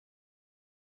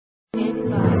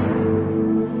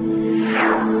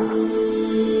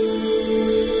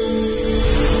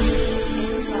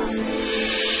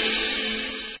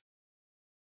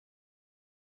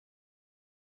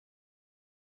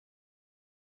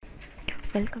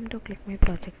Welcome to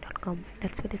clickmyproject.com.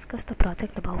 Let's discuss the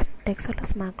project about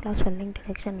Textureless Macula swelling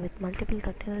detection with multiple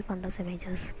retinal fundus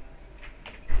images.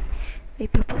 We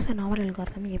propose a novel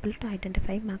algorithm able to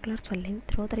identify macular swelling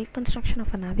through the reconstruction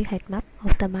of a navi height map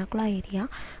of the macula area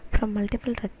from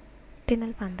multiple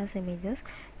retinal fundus images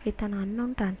with an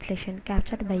unknown translation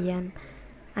captured by an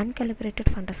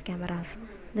uncalibrated fundus cameras.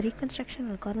 The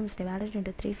reconstruction algorithm is divided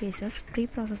into three phases: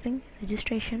 pre-processing,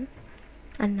 registration,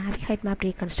 and navi height map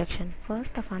reconstruction.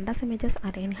 First, the fundus images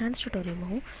are enhanced to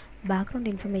remove background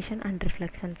information and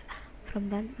reflections from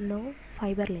the low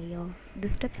fiber layer.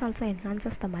 This step also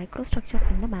enhances the microstructure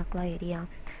in the macula area.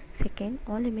 Second,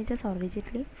 all images are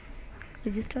rigidly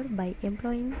registered by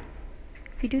employing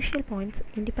fiducial points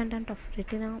independent of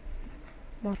retina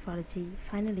morphology.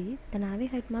 Finally, the navi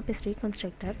height map is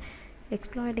reconstructed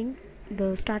exploiting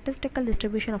the statistical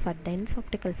distribution of a dense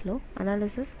optical flow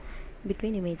analysis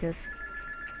between images.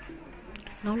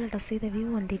 Now let us see the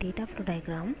view on the data flow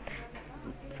diagram.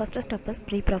 First step is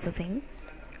pre-processing.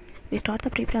 We start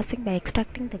the pre-processing by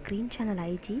extracting the green channel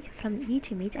IG from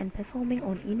each image and performing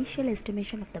an initial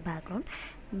estimation of the background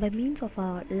by means of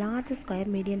a large square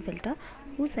median filter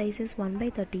whose size is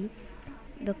 1/30,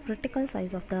 the critical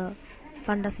size of the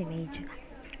fundus image.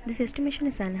 This estimation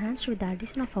is enhanced with the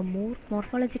addition of a more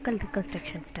morphological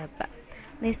reconstruction step.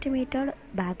 The estimated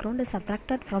background is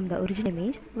subtracted from the original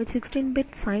image with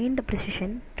 16-bit signed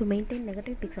precision to maintain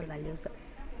negative pixel values.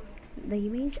 The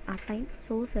image at time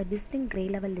shows a distinct gray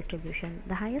level distribution.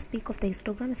 The highest peak of the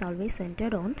histogram is always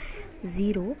centered on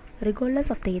 0 regardless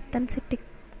of the ethnicity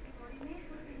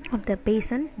of the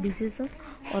patient, diseases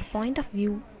or point of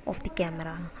view of the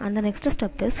camera. And the next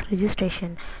step is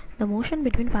registration. The motion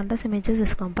between fundus images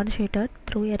is compensated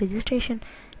through a registration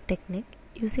technique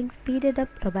using speeded up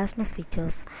robustness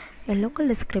features, a local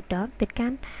descriptor that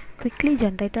can quickly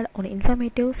generated on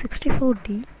informative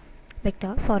 64D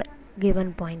vector for a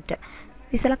given point.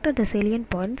 We selected the salient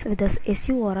points with the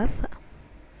SURF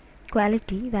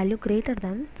quality value greater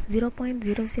than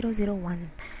 0.0001.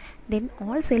 Then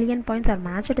all salient points are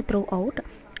matched throughout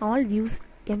all views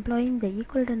employing the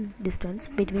equivalent distance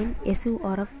between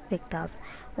SURF vectors.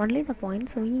 Only the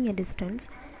points showing a distance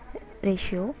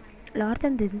ratio larger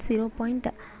than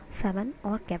 0.7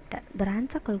 are kept. The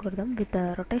Ransack algorithm with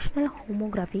the rotational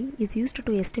homography is used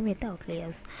to estimate the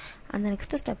outliers. And the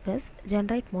next step is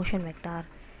generate motion vector.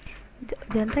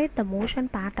 Generate the motion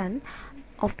pattern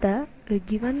of the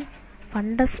given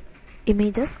fundus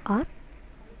images are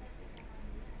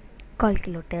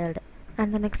calculated.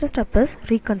 And the next step is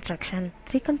reconstruction.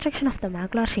 Reconstruction of the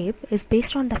macular shape is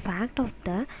based on the fact of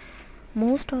the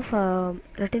most of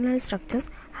retinal structures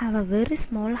have a very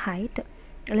small height,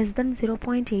 less than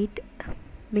 0.8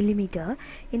 millimeter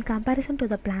in comparison to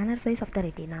the planar size of the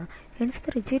retina. Hence,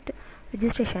 the rigid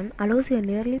registration allows a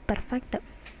nearly perfect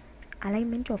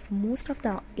alignment of most of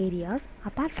the areas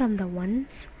apart from the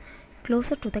ones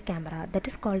closer to the camera, that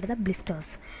is called the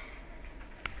blisters.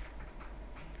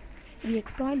 We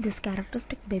exploit this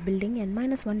characteristic by building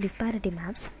n-1 disparity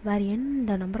maps where n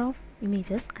the number of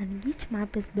images and each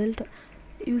map is built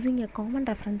using a common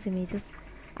reference images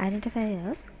identified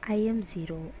as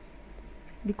IM0.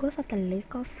 Because of the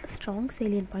lack of strong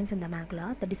salient points in the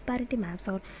macula, the disparity maps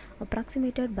are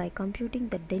approximated by computing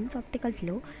the dense optical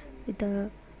flow with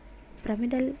the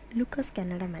pyramidal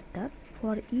Lucas-Canada method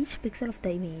for each pixel of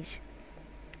the image.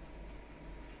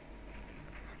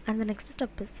 And the next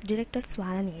step is directed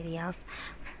swollen areas.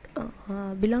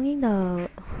 Belonging the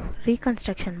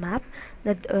reconstruction map,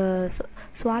 the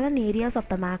swollen areas of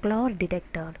the macula are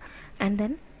detected, and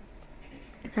then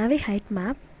navi height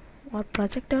map or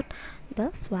projected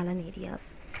the swollen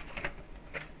areas.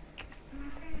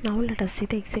 Now let us see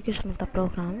the execution of the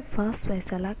program. First, we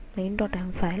select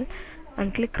main.m file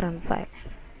and click run file.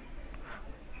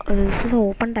 This is an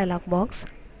open dialog box.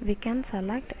 We can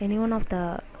select any one of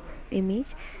the image,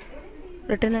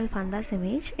 retinal fundus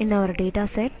image in our data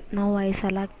set. Now I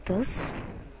select this.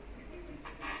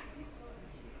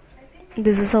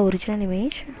 This is the original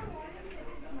image.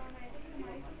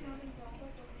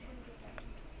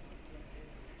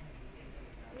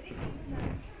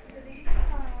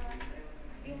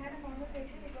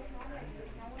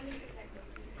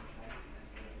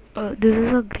 This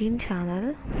is a green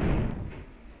channel.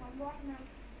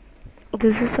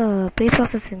 This is a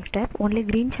pre-processing step. Only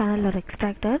green channel are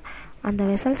extracted and the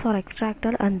vessels are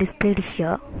extracted and displayed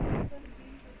here.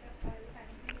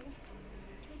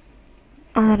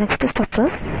 The next step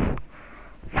is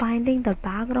finding the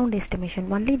background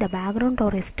estimation. Only the background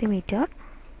are estimated.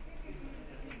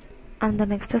 And the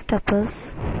next step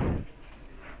is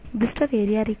blister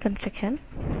area reconstruction.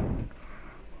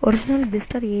 Original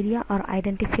blister area are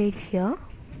identified here.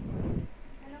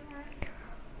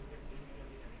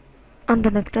 And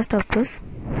the next step is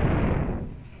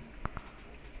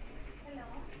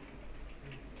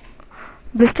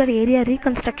blister area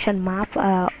reconstruction map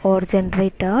or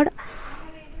generated.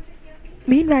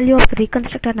 Mean value of the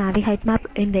reconstructed navi height map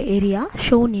in the area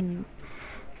shown in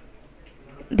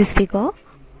this figure.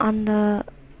 And the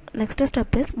next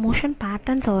step is motion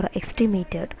patterns are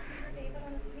estimated.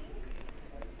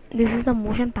 This is the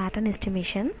motion pattern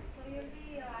estimation.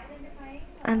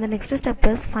 And the next step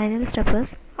is final step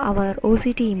is our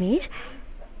OCT image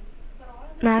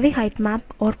navi height map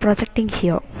or projecting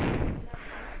here.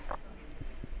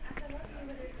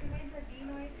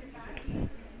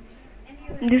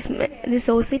 This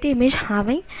OCT image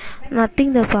having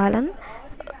nothing the swollen,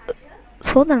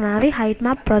 so the navi height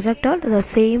map projected the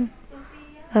same,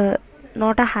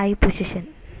 not a high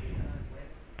position.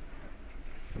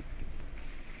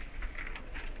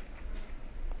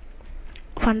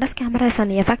 Fundus camera is an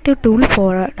effective tool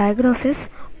for diagnosis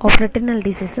of retinal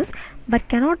diseases but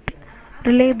cannot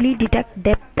reliably detect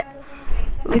depth,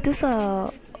 which is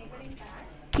a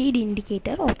key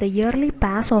indicator of the early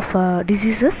pass of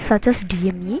diseases such as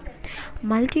DME.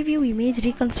 Multi-view image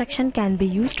reconstruction can be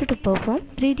used to perform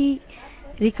 3D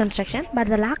reconstruction, but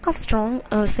the lack of strong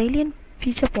salient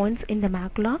feature points in the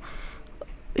macula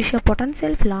is a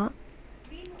potential flaw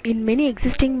in many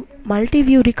existing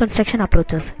multi-view reconstruction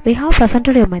approaches. We have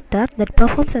presented a method that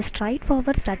performs a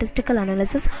straightforward statistical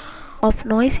analysis of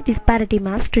noisy disparity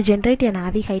maps to generate a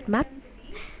navi height map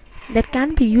that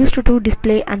can be used to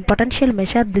display and potential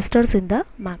measure blisters in the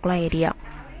macula area.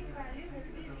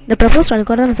 The proposed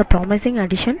algorithm is a promising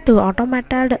addition to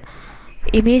automated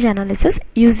image analysis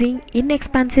using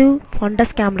inexpensive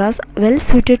fundus cameras well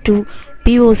suited to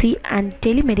POC and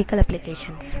telemedical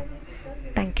applications.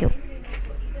 Thank you.